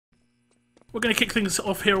We're going to kick things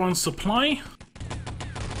off here on supply.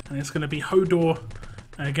 And it's going to be HODOR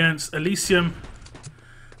against ELYSIUM,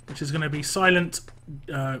 which is going to be Silent,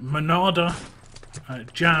 MerlinatoR,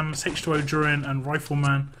 Jams, H2O Durin, and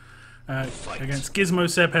Rifleman against Gizmo,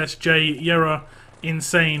 Sebes, Jay, Yera,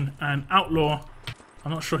 Insane, and Outlaw.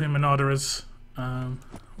 I'm not sure who MerlinatoR is.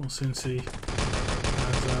 We'll soon see.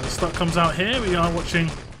 As the start comes out here, we are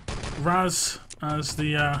watching Raz as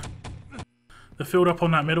the field up on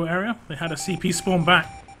that middle area. They had a CP spawn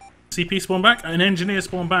back. An engineer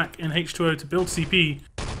spawned back in H2O to build CP.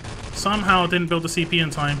 Somehow didn't build the CP in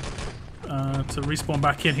time to respawn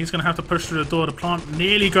back in. He's going to have to push through the door. The plant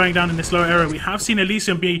nearly going down in this lower area. We have seen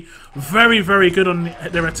ELYSIUM be very, very good on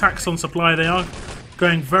their attacks on supply. They are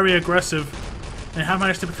going very aggressive. They have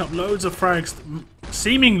managed to pick up loads of frags.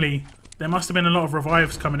 Seemingly, there must have been a lot of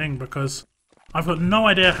revives coming in because I've got no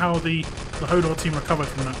idea how the HODOR team recovered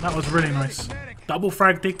from that. That was really nice. Double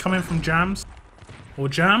frag did come in from Jams. Or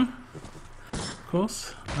Jam. Of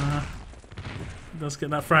course. Does get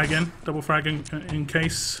that frag in. Double frag in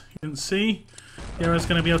case you didn't see. Yera's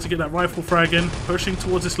going to be able to get that rifle frag in. Pushing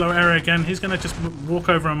towards this lower area again. He's going to just walk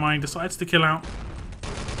over a mine. Decides to kill out.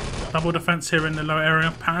 Double defense here in the lower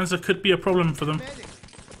area. Panzer could be a problem for them.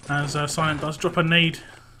 As Silent does drop a nade.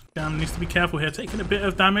 Jam needs to be careful here. Taking a bit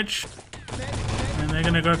of damage. And they're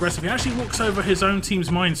going to go aggressive. He actually walks over his own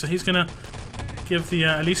team's mine. So he's going to give the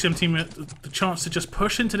ELYSIUM team the chance to just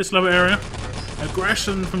push into this lower area.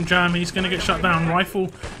 Aggression from Jam, he's going to get shut down. Rifle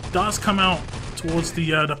does come out towards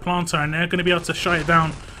the planter, and they're going to be able to shut it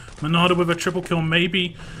down. MerlinatoR with a triple kill,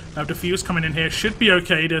 maybe. Defuse coming in here, should be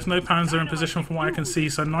okay. There's no Panzer in position from what I can see,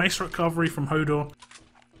 so nice recovery from HODOR.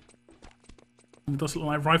 It does look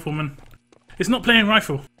like Rifleman. He's not playing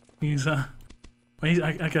Rifle.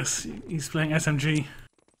 I guess he's playing SMG.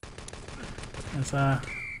 As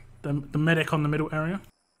the medic on the middle area.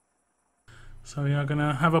 So we are going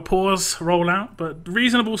to have a pause, roll out, but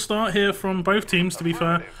reasonable start here from both teams, to be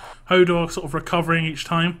fair. HODOR sort of recovering each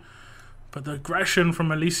time, but the aggression from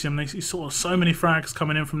ELYSIUM, they saw so many frags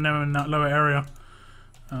coming in from them in that lower area.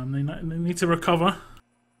 They need to recover.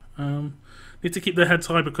 Need to keep their heads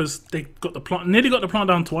high because they got the plant, nearly got the plant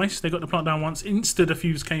down twice. They got the plant down once. Insta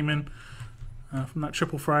defuse came in from that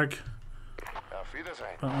triple frag.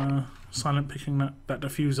 But Silent picking that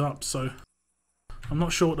defuse up, so I'm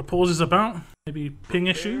not sure what the pause is about. Maybe ping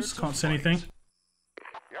issues? Can't see anything.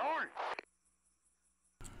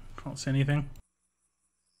 Can't see anything.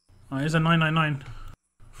 Here's a 999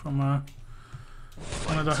 from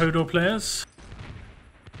one of the HODOR players.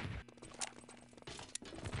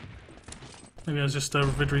 Maybe it was just a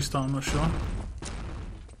vid restart, I'm not sure.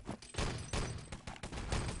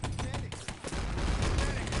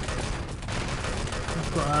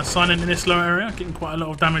 Got Silent in this lower area, getting quite a lot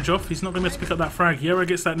of damage off. He's not going to be able to pick up that frag. Yera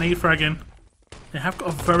gets that nade frag in. They have got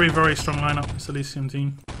a very, very strong lineup, this ELYSIUM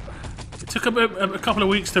team. It took a couple of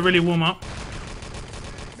weeks to really warm up.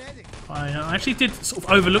 I actually did sort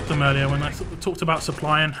of overlook them earlier when I talked about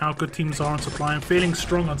supply and how good teams are on supply and feeling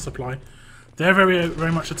strong on supply. They're very,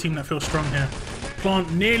 very much a team that feels strong here.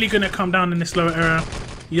 Plant nearly going to come down in this lower area.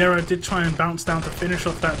 Yera did try and bounce down to finish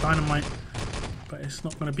off that dynamite, but it's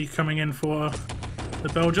not going to be coming in for the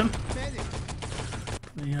Belgian.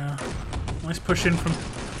 The nice push in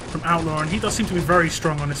from Outlaw, and he does seem to be very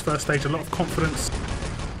strong on this first stage. A lot of confidence.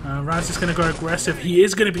 Raz is going to go aggressive. He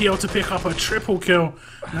is going to be able to pick up a triple kill.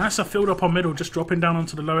 And that's a field up on middle, just dropping down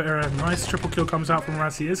onto the lower area. Nice triple kill comes out from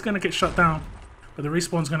Raz. He is going to get shut down, but the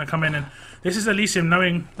respawn's going to come in. And this is ELYSIUM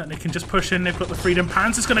knowing that they can just push in. They've got the freedom.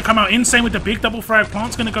 Panzer's going to come out insane with the big double frag.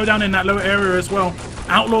 Plant's going to go down in that lower area as well.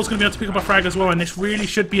 Outlaw's going to be able to pick up a frag as well. And this really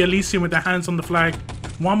should be ELYSIUM with their hands on the flag.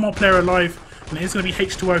 One more player alive. And it is going to be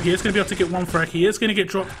H2O. He is going to be able to get one frag. He is going to get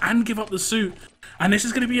dropped and give up the suit. And this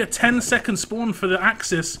is going to be a 10-second spawn for the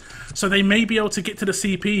Axis. So they may be able to get to the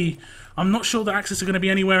CP. I'm not sure the Axis are going to be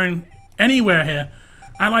anywhere here.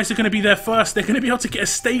 Allies are going to be there first. They're going to be able to get a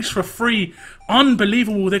stage for free.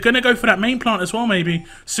 Unbelievable. They're going to go for that main plant as well, maybe.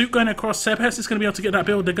 Suit going across. Sebes is going to be able to get that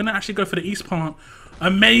build. They're going to actually go for the east plant.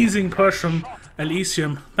 Amazing push from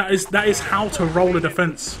ELYSIUM. That is how to roll a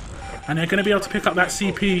defense. And they're going to be able to pick up that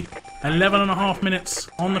CP. 11.5 minutes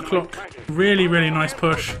on the clock. Really, really nice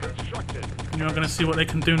push. You're going to see what they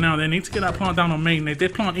can do now. They need to get that plant down on main. They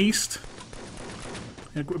did plant east.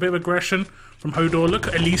 A bit of aggression from HODOR. Look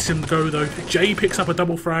at ELYSIUM go though. Jay picks up a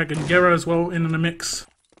double frag and Yera as well in the mix.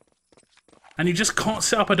 And you just can't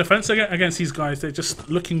set up a defense against these guys. They're just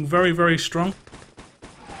looking very, very strong.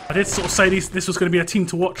 I did sort of say this was going to be a team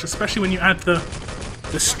to watch, especially when you add the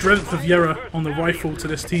strength of Yera on the rifle to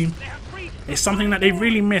this team. It's something that they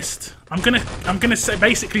really missed. I'm gonna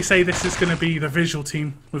basically say this is gonna be the visual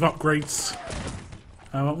team with upgrades.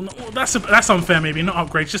 That's unfair, maybe not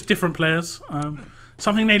upgrades, just different players.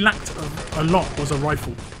 Something they lacked a lot was a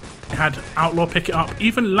rifle. They had Outlaw pick it up.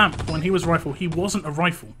 Even Lamp, when he was rifle, he wasn't a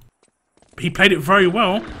rifle. He played it very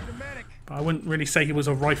well, but I wouldn't really say he was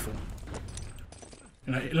a rifle.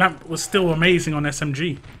 You know, Lamp was still amazing on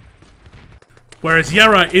SMG. Whereas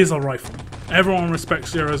Yera is a rifle. Everyone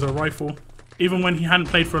respects Yera as a rifle. Even when he hadn't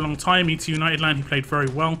played for a long time, ET United Land, he played very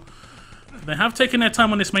well. They have taken their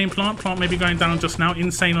time on this main plant. Plant may be going down just now.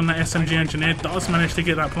 Insane on that SMG engineer. Does manage to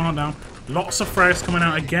get that plant down. Lots of frags coming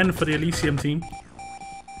out again for the ELYSIUM team.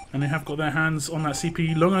 And they have got their hands on that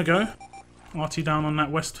CP long ago. RT down on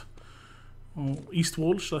that west or east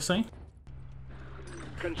wall, should I say?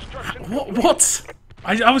 What?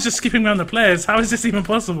 I was just skipping around the players. How is this even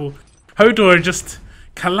possible? HODOR are just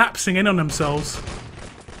collapsing in on themselves.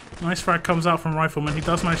 Nice frag comes out from Rifleman. He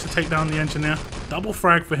does manage to take down the engineer. Double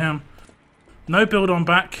frag for him. No build on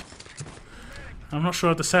back. I'm not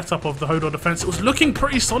sure of the setup of the HODOR defense. It was looking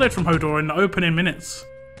pretty solid from HODOR in the opening minutes.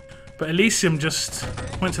 But ELYSIUM just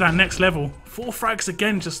went to that next level. 4 frags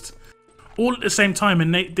again, just all at the same time.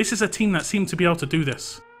 And this is a team that seemed to be able to do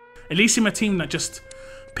this. ELYSIUM a team that just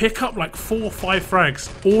pick up like 4 or 5 frags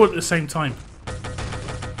all at the same time.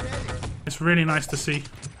 It's really nice to see.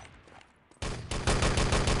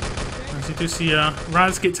 As you do see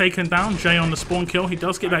Raz get taken down. Jay on the spawn kill. He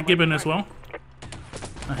does get that Gibbon as well.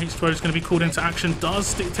 H2O is going to be called into action.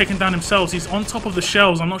 Does taken down himself. He's on top of the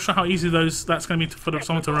shells. I'm not sure how easy that's going to be for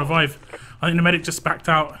someone to revive. I think the medic just backed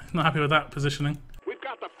out. Not happy with that positioning.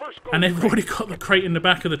 And they've already got the crate in the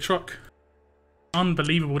back of the truck.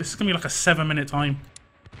 Unbelievable. This is going to be like a 7-minute time.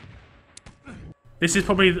 This is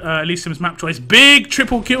probably ELYSIUM's map choice. Big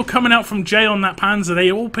triple kill coming out from Jay on that Panzer.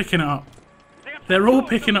 They're all picking it up. They're all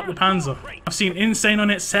picking up the Panzer. I've seen Insane on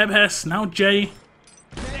it, Sebhes, now Jay.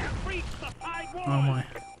 Oh my.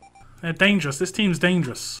 They're dangerous. This team's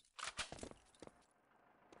dangerous.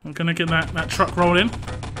 We're going to get that truck rolled in.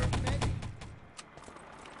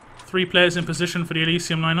 3 players in position for the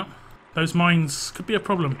ELYSIUM lineup. Those mines could be a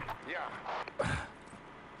problem.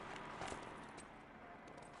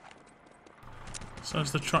 So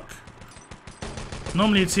is the truck.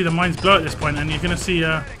 Normally you'd see the mines blow at this point, and you're going to see...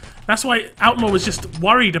 that's why Outlaw was just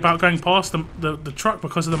worried about going past the truck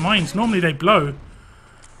because of the mines. Normally they blow.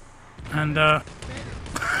 And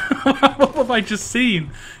what have I just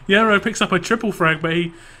seen? Yero picks up a triple frag, but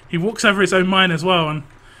he walks over his own mine as well. And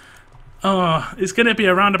it's going to be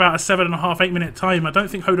around about a 7.5–8 minute time. I don't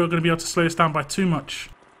think HODOR are going to be able to slow this down by too much.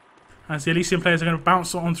 As the ELYSIUM players are going to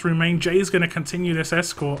bounce on through main. Jay is going to continue this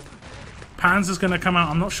escort. Panzer's going to come out.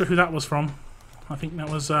 I'm not sure who that was from. I think that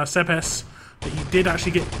was Sebhes. But he did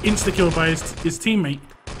actually get insta-killed by his teammate.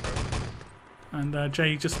 And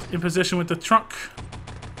Jay just in position with the truck.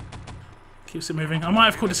 Keeps it moving. I might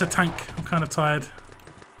have called this a tank. I'm kind of tired.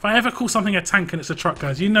 If I ever call something a tank and it's a truck,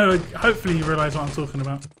 guys, you know, hopefully you realise what I'm talking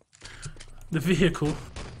about. The vehicle.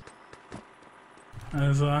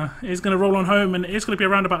 As it's going to roll on home, and it's going to be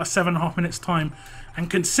around about a 7.5 minutes time. And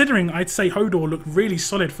considering, I'd say HODOR looked really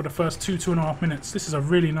solid for the first 2.5 minutes. This is a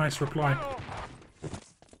really nice reply.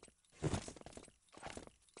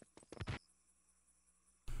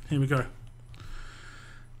 Here we go.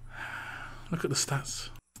 Look at the stats.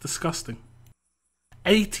 It's disgusting.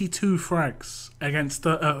 82 frags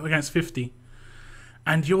against 50.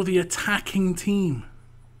 And you're the attacking team.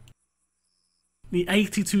 The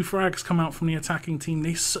 82 frags come out from the attacking team.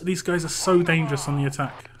 These guys are so dangerous on the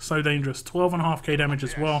attack. So dangerous. 12.5k damage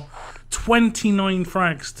as well. 29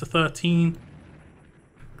 frags to 13.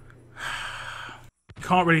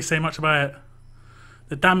 Can't really say much about it.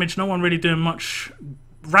 The damage, no one really doing much.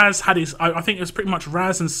 Raz had his... I think it was pretty much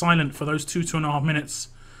Raz and Silent for those 2.5 minutes.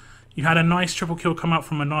 You had a nice triple kill come out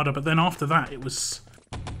from Manada, but then after that, it was...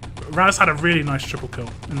 Raz had a really nice triple kill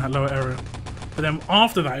in that lower area. But then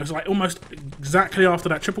after that, it was like almost exactly after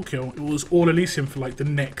that triple kill, it was all ELYSIUM for like the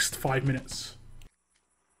next 5 minutes.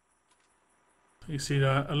 You see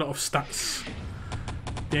a lot of stats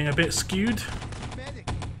being a bit skewed.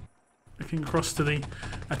 Looking across to the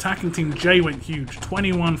attacking team, Jay went huge.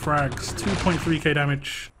 21 frags, 2.3k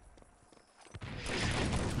damage.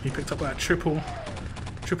 He picked up that triple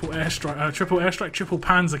airstrike, triple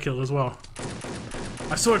Panzer kill as well.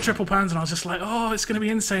 I saw a triple Panzer and I was just like, oh, it's going to be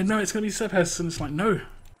insane. No, it's going to be Sebhes. And it's like, no.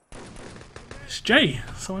 It's Jay,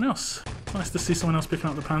 someone else. Nice to see someone else picking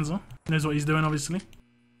up the Panzer. He knows what he's doing, obviously.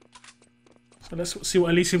 So let's see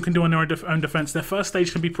what ELYSIUM can do on their own defense. Their first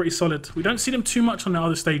stage can be pretty solid. We don't see them too much on the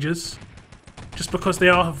other stages, just because they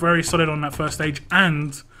are very solid on that first stage,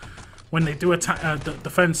 and when they do attack,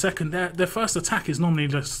 defend second, their first attack is normally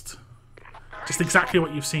just exactly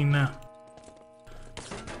what you've seen there.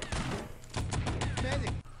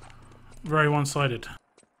 Very one-sided.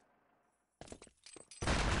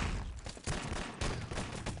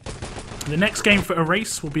 The next game for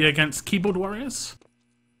Erase will be against Keyboard Warriors,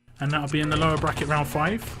 and that'll be in the lower bracket round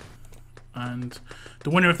 5. And the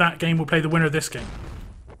winner of that game will play the winner of this game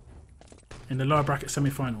in the lower bracket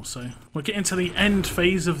semi-finals. So we're getting to the end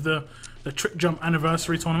phase of the Trickjump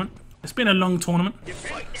anniversary tournament. It's been a long tournament,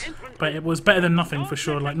 but it was better than nothing for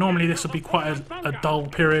sure. Like normally this would be quite a dull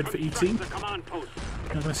period for each team.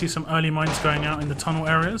 You're going to see some early mines going out in the tunnel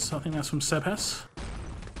areas. I think that's from Sebhes.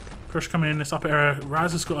 Crush coming in this upper area.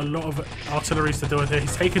 Raz has got a lot of artilleries to deal with here.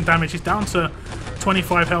 He's taking damage. He's down to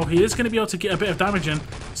 25 health. He is going to be able to get a bit of damage in.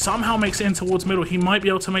 Somehow makes it in towards middle. He might be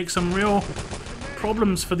able to make some real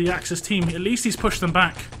problems for the Axis team. At least he's pushed them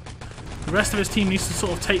back. The rest of his team needs to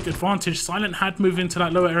sort of take advantage. Silent had moved into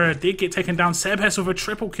that lower area. Did get taken down. Sebhes with a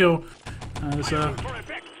triple kill. As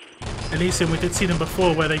ELYSIUM, we did see them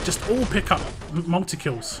before where they just all pick up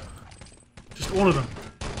multi-kills. Just all of them.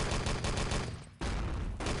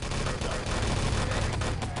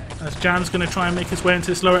 As Jam's going to try and make his way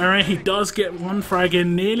into this lower area. He does get one frag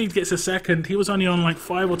in, nearly gets a second. He was only on like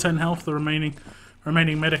 5 or 10 health, the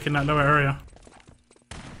remaining medic in that lower area.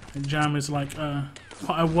 And Jam is like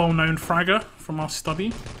quite a well-known fragger from our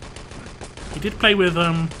study. He did play with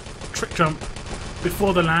Trickjump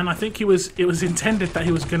before the LAN. I think it was intended that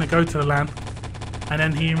he was going to go to the LAN, and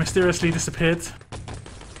then he mysteriously disappeared.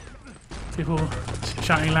 People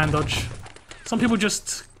shouting LAN dodge. Some people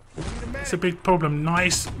just... It's a big problem.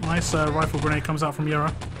 Nice rifle grenade comes out from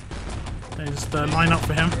Yura. They just line up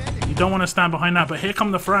for him. You don't want to stand behind that, but here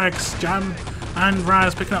come the frags. Jam and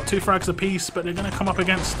Raz picking up 2 frags apiece, but they're going to come up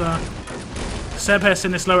against Sebhes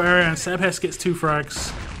in this lower area, and Sebhes gets 2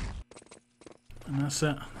 frags. And that's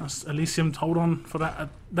it. That's ELYSIUM. Hold on for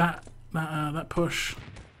that push.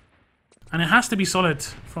 And it has to be solid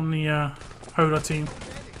from the HODOR team.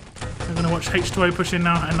 We're going to watch H2O push in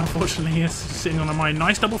now, and unfortunately he is sitting on a mine.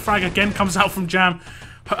 Nice double frag again comes out from Jam.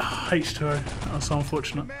 H2O, that was so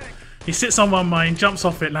unfortunate. He sits on one mine, jumps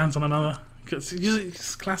off it, lands on another.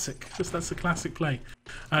 It's classic. That's a classic play.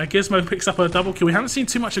 Gizmo picks up a double kill. We haven't seen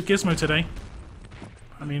too much of Gizmo today.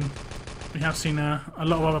 I mean, we have seen a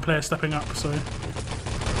lot of other players stepping up. So,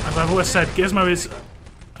 as I've always said, Gizmo is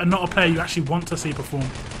not a player you actually want to see perform,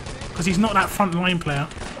 because he's not that front line player.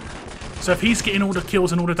 So if he's getting all the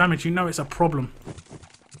kills and all the damage, you know it's a problem.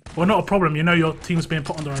 Well, not a problem, you know your team's being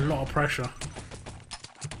put under a lot of pressure.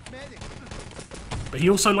 But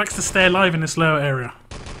he also likes to stay alive in this lower area.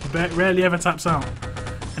 He rarely ever taps out.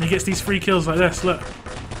 And he gets these free kills like this, look.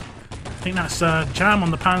 I think that's Jam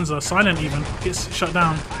on the Panzer. Silent even gets shut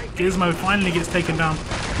down. Gizmo finally gets taken down.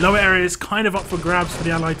 Lower area is kind of up for grabs for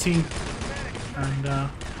the allied team. And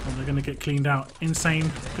well, they're going to get cleaned out.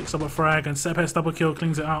 Insane picks up a frag, and Sebhes double kill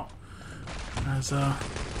cleans it out. As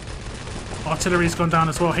artillery's gone down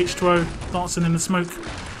as well. H2O dancing in the smoke.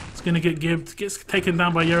 It's going to get gibbed. Gets taken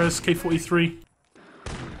down by Yura's K43.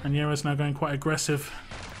 And Yura's now going quite aggressive.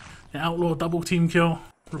 The Outlaw double team kill.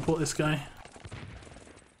 Report this guy.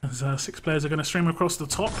 As 6 players are going to stream across the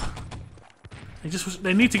top.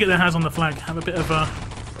 They need to get their hands on the flag. Have a bit of a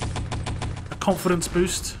confidence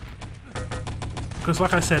boost. Because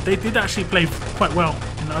like I said, they did actually play quite well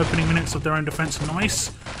in the opening minutes of their own defense.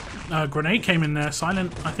 Nice. Grenade came in there.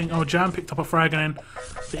 Silent, I think. Oh, Jam picked up a frag, and then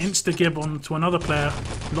the insta-gib onto another player.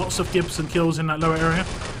 Lots of gibs and kills in that lower area.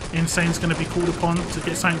 Insane's going to be called upon to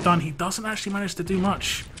get something done. He doesn't actually manage to do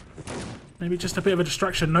much. Maybe just a bit of a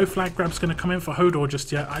distraction. No flag grab's going to come in for HODOR just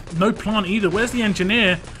yet. No plant either. Where's the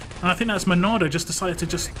engineer? And I think that's MerlinatoR just decided to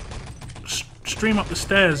just stream up the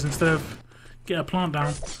stairs instead of get a plant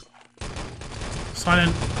down.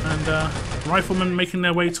 Silent and Rifleman making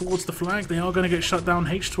their way towards the flag. They are going to get shut down.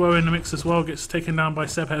 H2O in the mix as well. Gets taken down by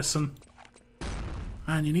Sebhes.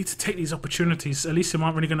 And you need to take these opportunities. ELYSIUM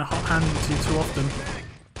aren't really going to hand to you too often.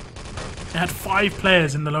 They had 5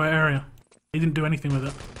 players in the lower area. He didn't do anything with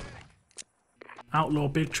it. Outlaw,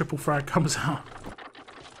 big triple frag comes out.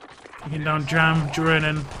 Taking down Jam, Durin,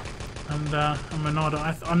 and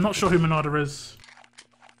MerlinatoR. I'm not sure who MerlinatoR is.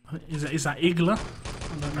 Is that Igla?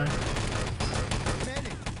 I don't know.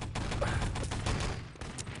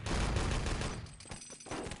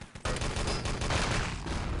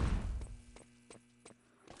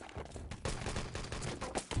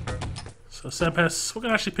 So Sebhes, we're going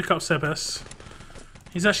to actually pick up Sebhes.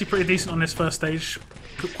 He's actually pretty decent on this first stage.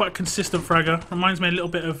 Quite a consistent fragger. Reminds me a little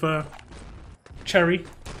bit of Cherry.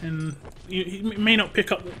 And he may not pick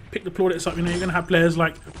the plaudits up. You know, you're going to have players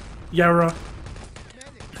like Yara,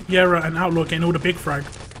 Yera and Outlaw getting all the big frag.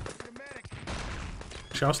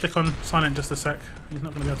 Actually, I'll stick on silent just a sec. He's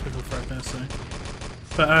not going to be able to pick up frag there, so.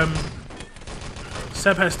 But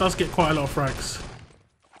Sebhes does get quite a lot of frags,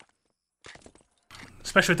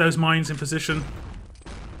 especially with those mines in position.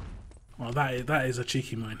 Well, that is a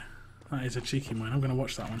cheeky mine. That is a cheeky mine. I'm going to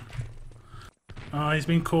watch that one. Oh, he's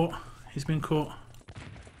been caught. He's been caught.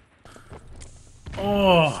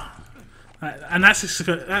 Oh, and that's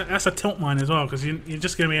a tilt mine as well, because you're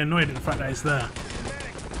just going to be annoyed at the fact that it's there.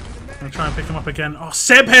 I'm going to try and pick him up again. Oh,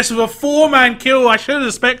 Sebhes with a 4-man kill. I should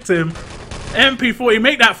expect him. MP40,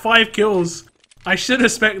 make that 5 kills. I should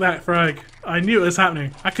expect that frag. I knew it was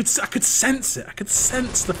happening. I could sense it. I could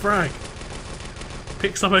sense the frag.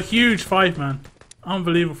 Picks up a huge 5-man.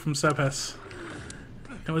 Unbelievable from Sebhes.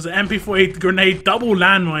 It was an MP40 grenade, double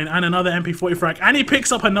landmine, and another MP40 frag, and he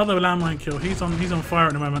picks up another landmine kill. He's on fire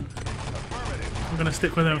at the moment. I'm gonna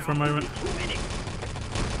stick with him for a moment.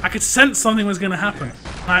 I could sense something was gonna happen.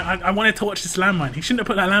 I wanted to watch this landmine. He shouldn't have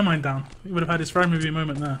put that landmine down. He would have had his frag movie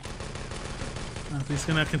moment there. He's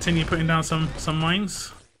gonna continue putting down some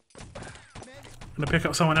mines. Gonna pick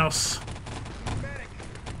up someone else.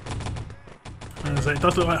 As it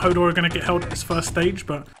does look like HODOR are gonna get held at this first stage,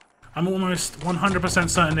 but I'm almost 100%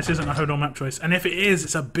 certain this isn't a HODOR map choice. And if it is,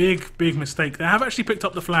 it's a big, big mistake. They have actually picked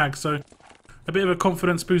up the flag, so a bit of a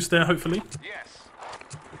confidence boost there, hopefully. Yes.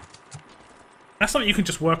 That's something you can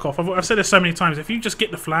just work off. I've said this so many times. If you just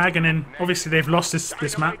get the flag, and then obviously they've lost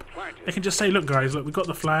this map, they can just say, look guys, look, we got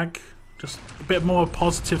the flag. Just a bit more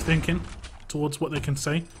positive thinking towards what they can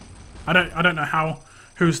say. I don't know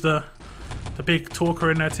who's the big talker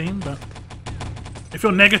in their team, but if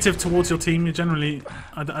you're negative towards your team, you generally,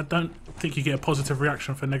 I don't think you get a positive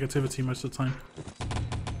reaction for negativity most of the time.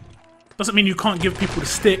 Doesn't mean you can't give people the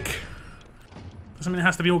stick. Doesn't mean it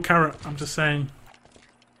has to be all carrot. I'm just saying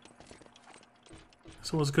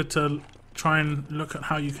it's always good to try and look at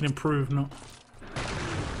how you can improve, not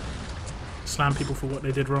slam people for what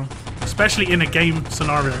they did wrong. Especially in a game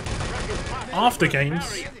scenario. After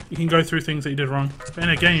games, you can go through things that you did wrong. But in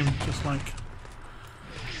a game, just like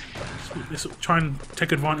try and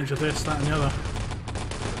take advantage of this, that and the other.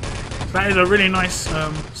 So that is a really nice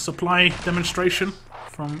supply demonstration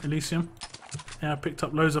from ELYSIUM. Yeah, I picked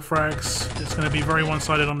up loads of frags. It's going to be very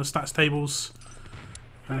one-sided on the stats tables.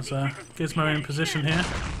 As Gizmo in position here.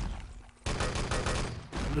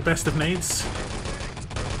 The best of nades.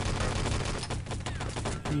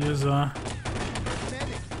 He is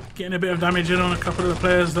getting a bit of damage in on a couple of the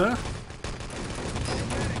players there.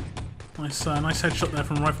 Nice headshot there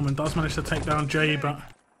from Rifleman. Does manage to take down Jay, but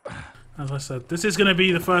as I said, this is going to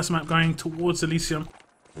be the first map going towards ELYSIUM.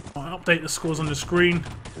 I'll update the scores on the screen.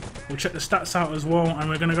 We'll check the stats out as well, and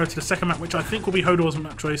we're going to go to the second map, which I think will be HODOR's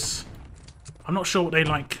map choice. I'm not sure what they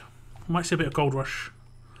like. I might see a bit of Gold Rush.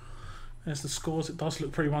 There's the scores. It does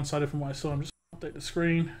look pretty one-sided from what I saw. I'm just going to update the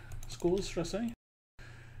screen. Scores, should I say?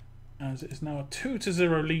 As it is now a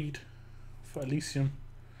 2-0 lead for ELYSIUM.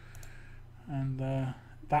 And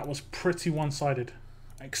that was pretty one-sided.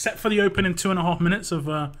 Except for the opening 2.5 minutes of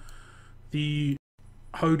the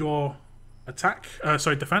HODOR attack.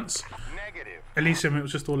 Sorry, defense. Negative. ELYSIUM, it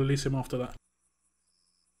was just all ELYSIUM after that.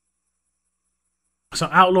 So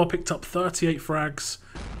Outlaw picked up 38 frags.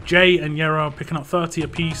 Jay and Yera picking up 30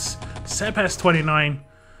 apiece. Sebhes 29.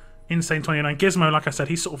 Insane 29. Gizmo, like I said,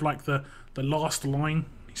 he's sort of like the last line.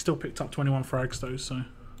 He still picked up 21 frags though, so.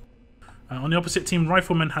 On the opposite team,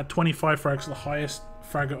 Rifleman had 25 frags, the highest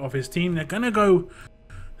fragger of his team. They're gonna go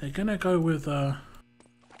with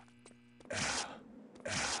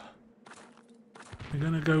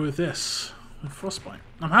this, with Frostbite.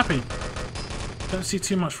 I'm happy. Don't see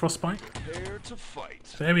too much Frostbite.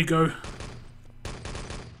 So there we go.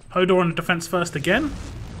 HODOR on the defense first again.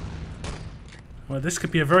 Well, this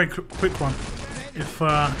could be a very quick one. If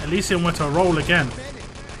ELYSIUM were to roll again,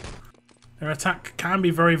 their attack can be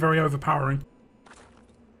very, very overpowering.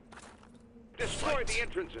 Destroy the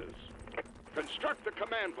entrances. Construct the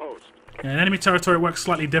command post. Yeah, in enemy territory it works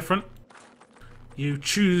slightly different. You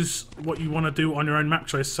choose what you want to do on your own map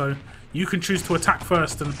choice, so you can choose to attack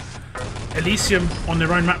first, and ELYSIUM on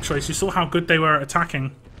their own map choice, you saw how good they were at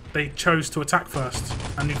attacking. They chose to attack first,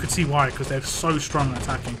 and you could see why, because they're so strong at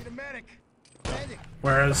attacking.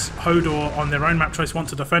 Whereas HODOR on their own map choice want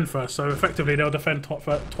to defend first, so effectively they'll defend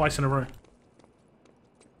twice in a row.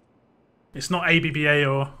 It's not ABBA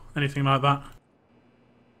or anything like that.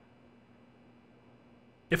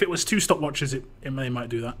 If it was 2 stopwatches, they might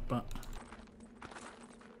do that, but...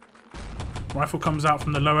 Rifle comes out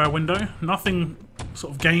from the low air window. Nothing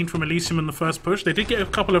sort of gained from ELYSIUM in the first push. They did get a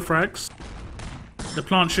couple of frags. The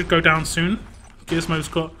plant should go down soon. Gizmo's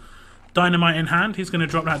got Dynamite in hand. He's going to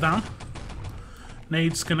drop that down.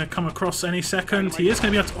 Nade's going to come across any second. He is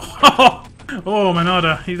going to be able to... Oh,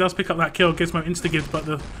 MerlinatoR. He does pick up that kill. Gizmo insta-gives, but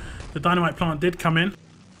the dynamite plant did come in.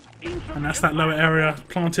 And that's that lower area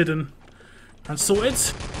planted and sorted.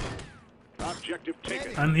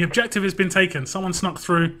 And the objective has been taken. Someone snuck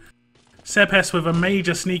through. Sebes with a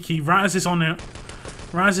major sneaky. Raz is on it.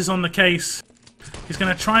 Raz is on the case. He's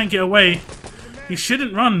going to try and get away. He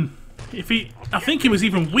shouldn't run. I think he was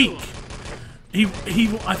even weak.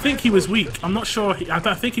 I think he was weak. I'm not sure.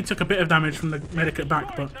 I think he took a bit of damage from the medic at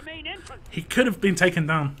back, but he could have been taken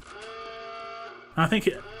down. I think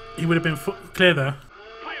he would have been clear there.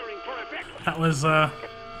 That was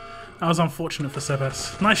unfortunate for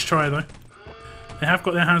Sebes. Nice try though. They have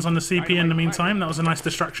got their hands on the CP in the meantime. That was a nice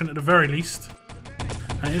distraction at the very least.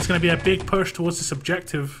 And it's going to be a big push towards this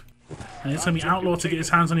objective. And it's going to be Outlaw to get his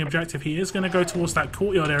hands on the objective. He is going to go towards that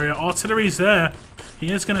courtyard area. Artillery's there.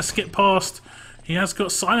 He is going to skip past. He has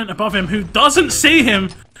got Silent above him, who doesn't see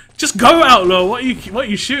him. Just go, Outlaw. What are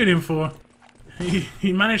you shooting him for?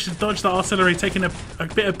 He managed to dodge the artillery, taking a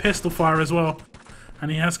bit of pistol fire as well.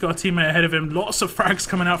 And he has got a teammate ahead of him. Lots of frags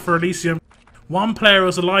coming out for ELYSIUM. One player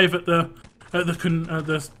was alive at the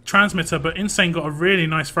transmitter, but Insane got a really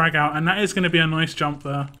nice frag out, and that is going to be a nice jump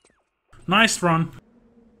there. Nice run.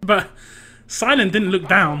 But Silent didn't look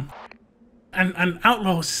down. And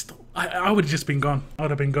Outlaw, I would have just been gone. I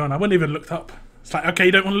would have been gone. I wouldn't even looked up. It's like, okay,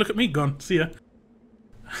 you don't want to look at me? Gone. See ya.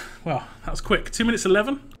 Well, that was quick. 2 minutes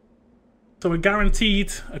 11. So we're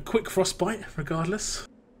guaranteed a quick frostbite, regardless.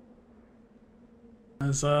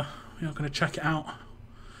 As we are going to check it out.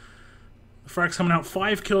 The frags coming out.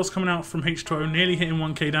 5 kills coming out from H2O, nearly hitting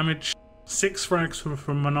 1k damage. 6 frags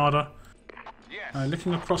from MerlinatoR.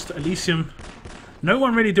 Looking across to ELYSIUM. No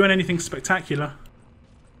one really doing anything spectacular.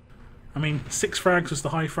 I mean, 6 frags was the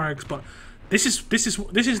high frags, but this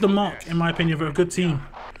is the mark, in my opinion, of a good team.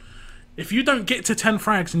 If you don't get to 10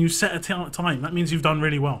 frags and you set a time, that means you've done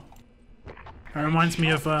really well. That reminds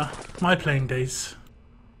me of my playing days.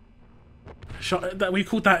 We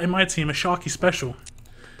called that in my team a Sharky special.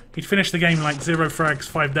 He'd finish the game like 0 frags,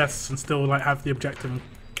 5 deaths, and still like have the objective and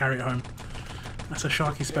carry it home. That's a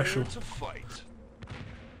Sharky special.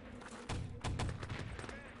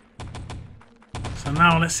 So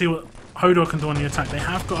now let's see what HODOR can do on the attack. They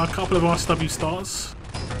have got a couple of RSW stars.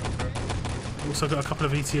 Also got a couple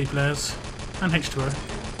of ETA players and H2O.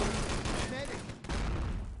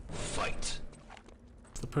 Fight.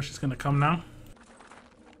 The push is going to come now.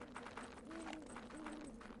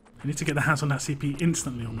 You need to get the hands on that CP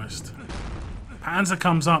instantly almost. Panzer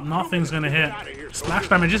comes up, nothing's going to hit. Splash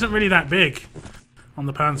damage isn't really that big on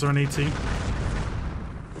the Panzer and ET.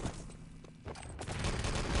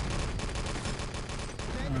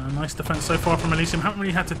 Nice defense so far from ELYSIUM. Haven't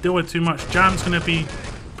really had to deal with too much. Jam's going to be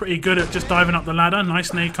pretty good at just diving up the ladder.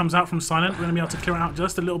 Nice nade comes out from Silent. We're going to be able to clear it out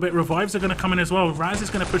just a little bit. Revives are going to come in as well. Raz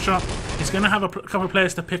is going to push up. He's going to have a couple of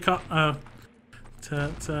players to pick up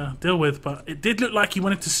to deal with, but it did look like he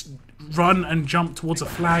wanted to run and jump towards a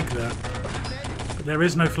flag there. But there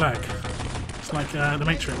is no flag. It's like the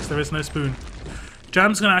Matrix. There is no spoon.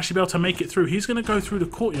 Jam's going to actually be able to make it through. He's going to go through the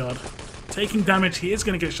courtyard. Taking damage. He is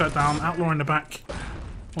going to get shut down. Outlaw in the back.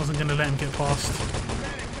 Wasn't going to let him get past.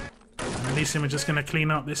 And ELYSIUM are just going to clean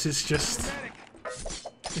up. This is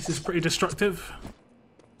pretty destructive.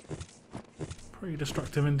 Pretty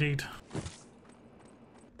destructive indeed.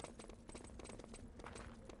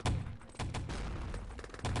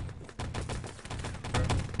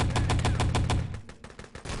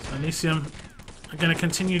 So ELYSIUM are going to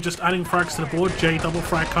continue just adding frags to the board. J double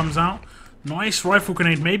frag comes out. Nice rifle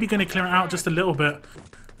grenade. Maybe going to clear it out just a little bit.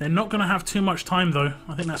 They're not going to have too much time though.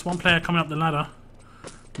 I think that's one player coming up the ladder.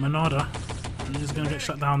 MerlinatoR. He's going to get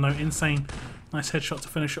shut down though. Insane. Nice headshot to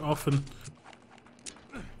finish it off. And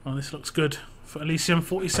well, this looks good for ELYSIUM.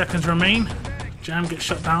 40 seconds remain. Jam gets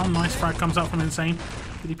shut down. Nice frag comes out from Insane.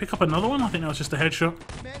 Did he pick up another one? I think that was just a headshot.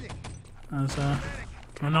 As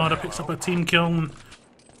MerlinatoR picks up a team kill. And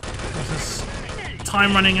there's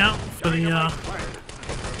time running out for the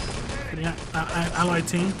allied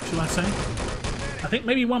team, should I say. I think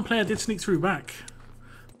maybe one player did sneak through back.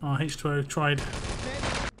 Oh, H2O tried.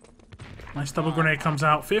 Nice double grenade comes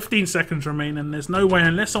out. 15 seconds remain, and there's no way,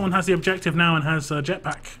 unless someone has the objective now and has a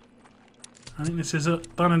jetpack. I think this is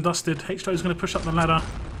done and dusted. H2O is going to push up the ladder.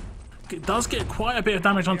 It does get quite a bit of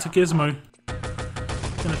damage onto Gizmo.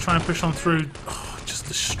 Going to try and push on through. Oh, just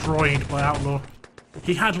destroyed by Outlaw.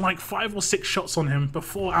 He had like 5 or 6 shots on him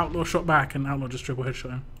before Outlaw shot back, and Outlaw just triple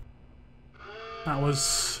headshot him. That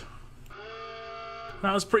was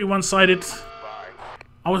pretty one-sided.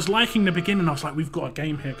 I was liking the beginning. I was like, we've got a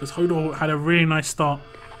game here, because HODOR had a really nice start.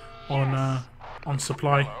 on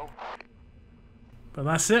supply. But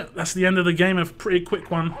that's it. That's the end of the game. A pretty quick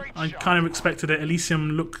one. I kind of expected it.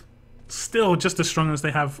 ELYSIUM look still just as strong as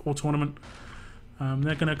they have all tournament.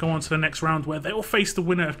 They're going to go on to the next round where they will face the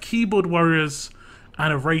winner of Keyboard Warriors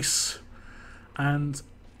and a race. And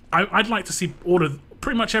I'd like to see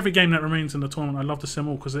pretty much every game that remains in the tournament. I'd love to see them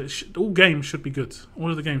all because all games should be good. All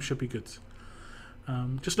of the games should be good.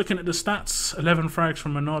 Just looking at the stats, 11 frags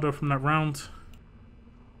from MerlinatoR from that round.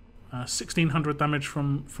 1600 damage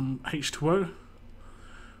from H2O.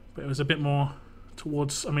 But it was a bit more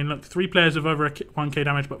towards... I mean, look, 3 players with over 1k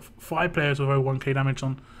damage, but 5 players with over 1k damage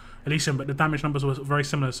on ELYSIUM. But the damage numbers were very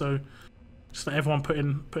similar, so just let everyone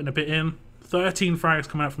putting a bit in. 13 frags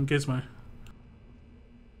coming out from Gizmo.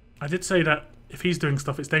 I did say that if he's doing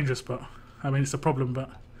stuff, it's dangerous, but... I mean, it's a problem, but...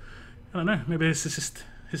 I don't know, maybe this is just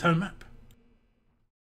his home map.